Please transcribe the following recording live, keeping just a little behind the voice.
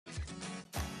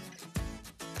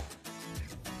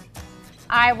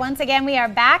All right, once again, we are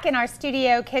back in our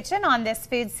studio kitchen on this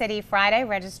Food City Friday.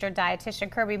 Registered dietitian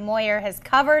Kirby Moir has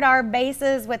covered our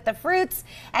bases with the fruits,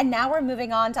 and now we're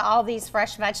moving on to all these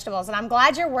fresh vegetables. And I'm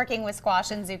glad you're working with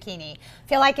squash and zucchini.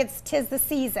 Feel like tis the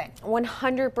season.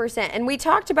 100%. And we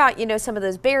talked about, some of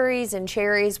those berries and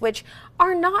cherries, which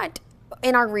are not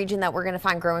in our region that we're going to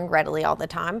find growing readily all the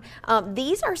time.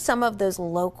 These are some of those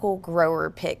local grower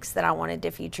picks that I wanted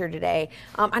to feature today.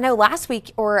 I know last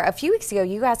week or a few weeks ago,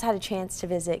 you guys had a chance to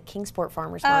visit Kingsport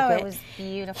Farmers Market. Oh, it was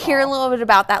beautiful. Hear a little bit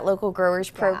about that local growers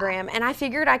program. And I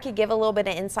figured I could give a little bit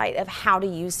of insight of how to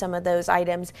use some of those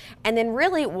items and then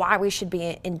really why we should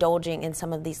be indulging in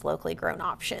some of these locally grown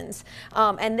options.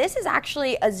 And this is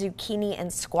actually a zucchini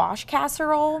and squash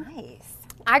casserole. Nice.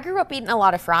 I grew up eating a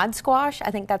lot of fried squash.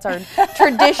 I think that's our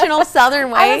traditional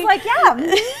Southern way. I was like, yeah,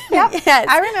 yep. Yes.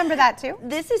 I remember that too.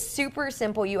 This is super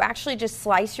simple. You actually just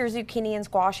slice your zucchini and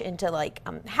squash into like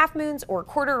half moons or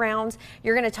quarter rounds.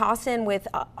 You're going to toss in with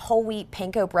whole wheat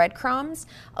panko breadcrumbs,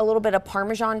 a little bit of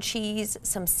Parmesan cheese,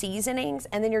 some seasonings,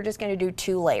 and then you're just going to do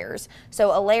 2 layers.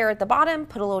 So a layer at the bottom,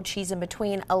 put a little cheese in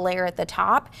between, a layer at the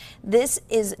top. This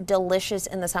is delicious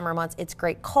in the summer months. It's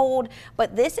great cold,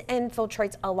 but this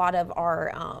infiltrates a lot of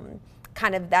our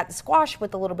kind of that squash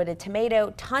with a little bit of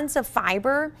tomato, tons of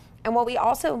fiber. And what we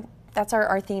also, that's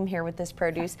our theme here with this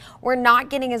produce, we're not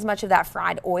getting as much of that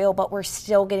fried oil, but we're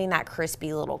still getting that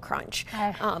crispy little crunch.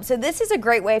 So this is a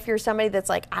great way if you're somebody that's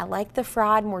like, I like the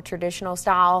fried, more traditional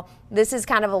style. This is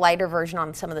kind of a lighter version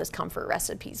on some of those comfort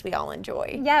recipes we all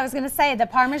enjoy. Yeah, I was going to say the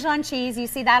Parmesan cheese, you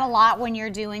see that a lot when you're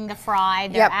doing the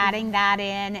fried. They're adding that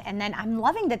in. And then I'm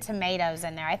loving the tomatoes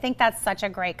in there. I think that's such a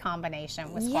great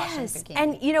combination with squash and zucchini.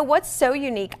 And you know what's so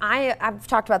unique? I've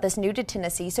talked about this, new to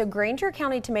Tennessee. So Granger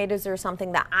County tomatoes are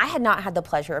something that I had not had the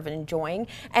pleasure of enjoying.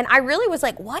 And I really was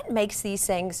like, what makes these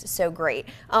things so great?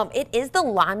 It is the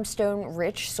limestone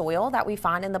rich soil that we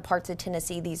find in the parts of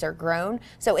Tennessee these are grown.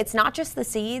 So it's not just the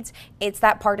seeds. It's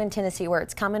that part in Tennessee where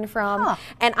it's coming from.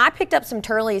 And I picked up some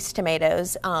Turley's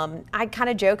tomatoes. I kind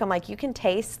of joke, I'm like, you can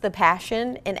taste the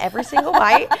passion in every single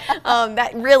bite.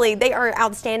 That really, they are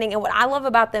outstanding. And what I love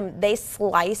about them, they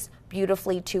slice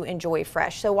beautifully to enjoy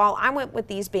fresh. So while I went with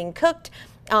these being cooked,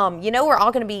 we're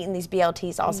all going to be eating these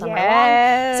BLTs all summer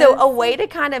long. So a way to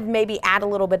kind of maybe add a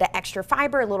little bit of extra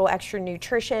fiber, a little extra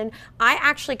nutrition. I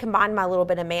actually combined my little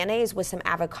bit of mayonnaise with some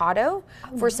avocado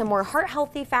for some more heart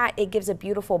healthy fat. It gives a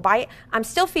beautiful bite. I'm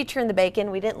still featuring the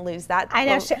bacon. We didn't lose that. I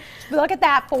know. Look at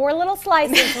that. 4 little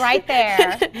slices right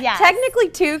there. Yes. Technically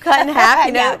 2 cut in half,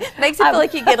 makes it feel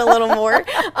like you get a little more.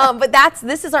 But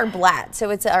this is our blat. So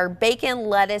it's our bacon,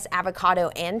 lettuce, avocado,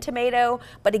 and tomato.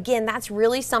 But again, that's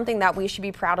really something that we should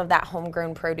be proud of, that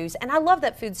homegrown produce. And I love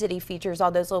that Food City features all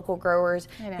those local growers.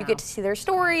 You get to see their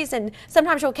stories, and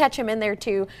sometimes you'll catch them in there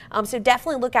too. So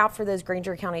definitely look out for those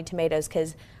Granger County tomatoes,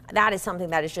 because that is something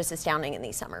that is just astounding in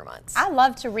these summer months. I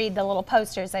love to read the little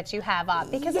posters that you have up,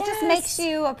 because it just makes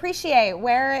you appreciate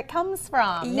where it comes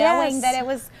from, knowing that it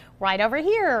was right over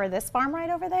here or this farm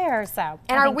right over there. So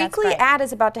and our weekly ad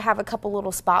is about to have a couple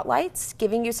little spotlights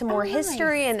giving you some more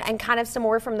history and kind of some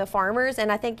more from the farmers.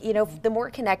 And I think the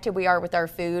more connected we are with our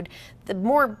food, the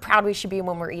more proud we should be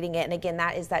when we're eating it. And again,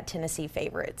 that is that Tennessee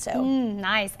favorite. So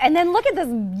nice. And then look at this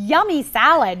yummy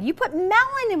salad. You put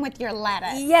melon in with your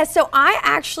lettuce. Yes, so I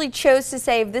actually chose to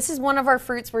save, this is one of our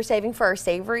fruits we're saving for our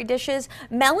savory dishes.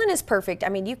 Melon is perfect. I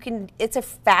mean, it's a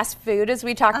fast food, as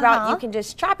we talked about. You can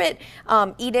just chop it,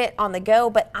 eat it on the go,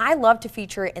 but I love to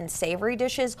feature it in savory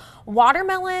dishes.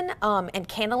 Watermelon and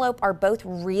cantaloupe are both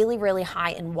really, really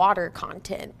high in water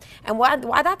content. And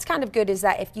why that's kind of good is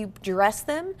that if you dress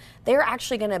them, they're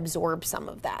actually going to absorb some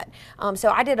of that. So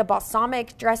I did a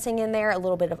balsamic dressing in there, a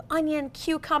little bit of onion,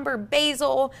 cucumber,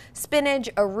 basil, spinach,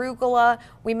 arugula.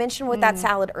 We mentioned with that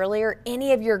salad earlier,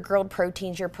 any of your grilled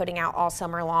proteins you're putting out all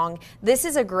summer long. This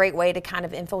is a great way to kind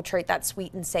of infiltrate that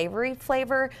sweet and savory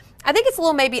flavor. I think it's a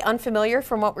little maybe unfamiliar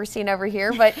from what we're seeing over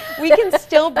here, but we can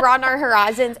still broaden our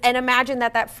horizons and imagine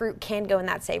that fruit can go in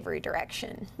that savory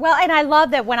direction. Well, and I love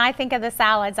that when I think of the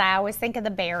salads, I always think of the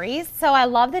berries. So I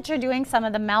love that you're doing some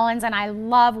of the melons, and I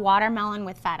love watermelon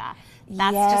with feta.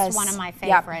 That's just one of my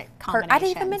favorite combinations. I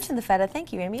didn't even mention the feta.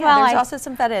 Thank you, Amy. Yeah, there's also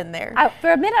some feta in there.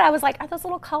 For a minute, I was like, are those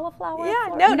little cauliflower?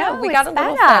 Yeah, no, we got a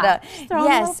little feta.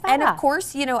 Yes, and of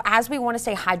course, as we want to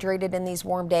stay hydrated in these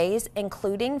warm days,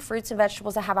 including fruits and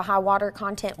vegetables that have a high water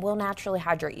content will naturally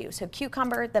hydrate you. So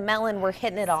cucumber, the melon, we're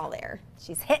hitting it all there.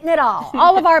 She's hitting it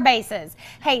all of our bases.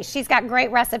 Hey, she's got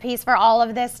great recipes for all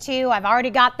of this too. I've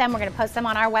already got them. We're going to post them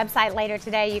on our website later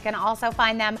today. You can also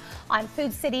find them on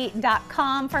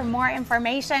foodcity.com for more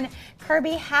information.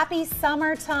 Kirby, happy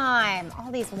summertime.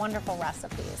 All these wonderful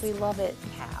recipes. We love it.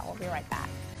 Yeah, we'll be right back.